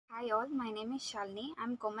Hi all, my name is Shalini.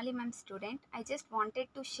 I'm Komali Mam student. I just wanted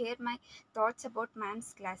to share my thoughts about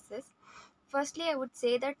ma'am's classes. Firstly, I would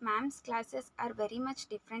say that ma'am's classes are very much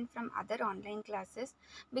different from other online classes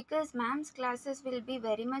because ma'am's classes will be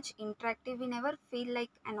very much interactive. We never feel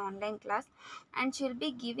like an online class, and she'll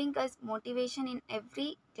be giving us motivation in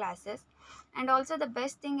every classes. And also the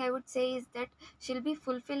best thing I would say is that she'll be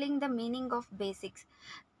fulfilling the meaning of basics.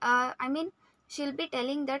 I mean, she'll be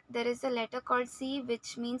telling that there is a letter called C,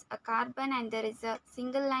 which means a carbon, and there is a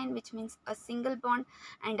single line, which means a single bond,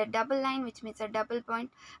 and a double line, which means a double point.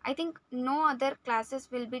 I think no other classes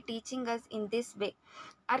will be teaching us in this way.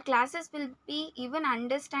 Our classes will be even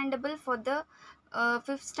understandable for the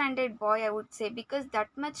fifth standard boy, I would say, because that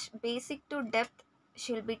much basic to depth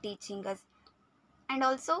she'll be teaching us. And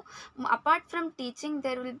also, apart from teaching,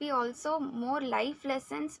 there will be also more life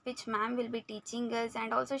lessons which ma'am will be teaching us,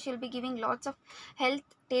 and also she'll be giving lots of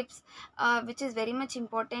health tips, which is very much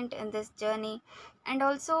important in this journey. And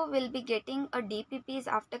also we'll be getting a DPPs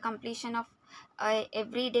after completion of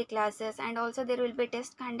everyday classes, and also there will be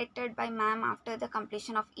test conducted by ma'am after the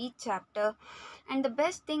completion of each chapter. And the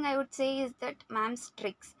best thing I would say is that ma'am's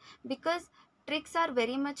tricks, because tricks are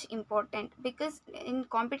very much important, because in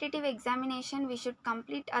competitive examination we should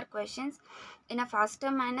complete our questions in a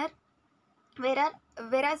faster manner,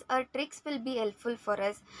 whereas our tricks will be helpful for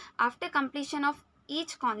us. After completion of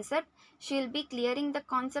each concept, she'll be clearing the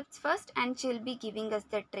concepts first and she'll be giving us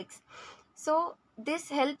the tricks. So this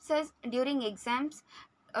helps us during exams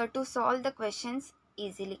to solve the questions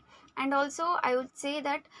easily. And also I would say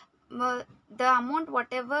that the amount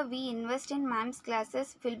whatever we invest in ma'am's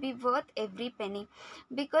classes will be worth every penny,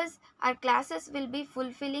 because our classes will be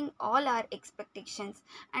fulfilling all our expectations.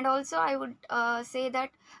 And also I would say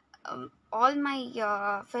that all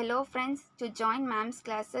my fellow friends to join ma'am's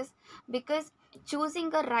classes, because choosing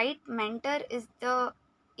a right mentor is the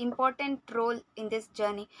important role in this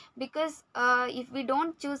journey. Because if we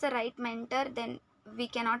don't choose a right mentor, then we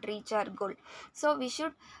cannot reach our goal. So we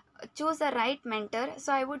should choose a right mentor.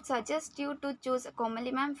 So I would suggest you to choose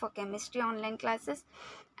Komali Mam for chemistry online classes,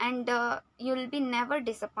 and you will be never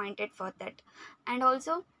disappointed for that. And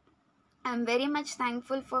also I'm very much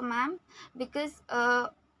thankful for ma'am, because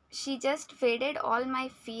she just faded all my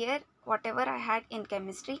fear whatever I had in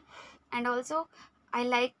chemistry. And also I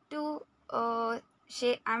like to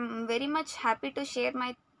share, I'm very much happy to share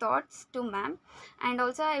my thoughts to ma'am. And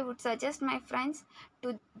also I would suggest my friends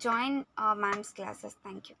to join ma'am's classes.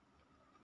 Thank you.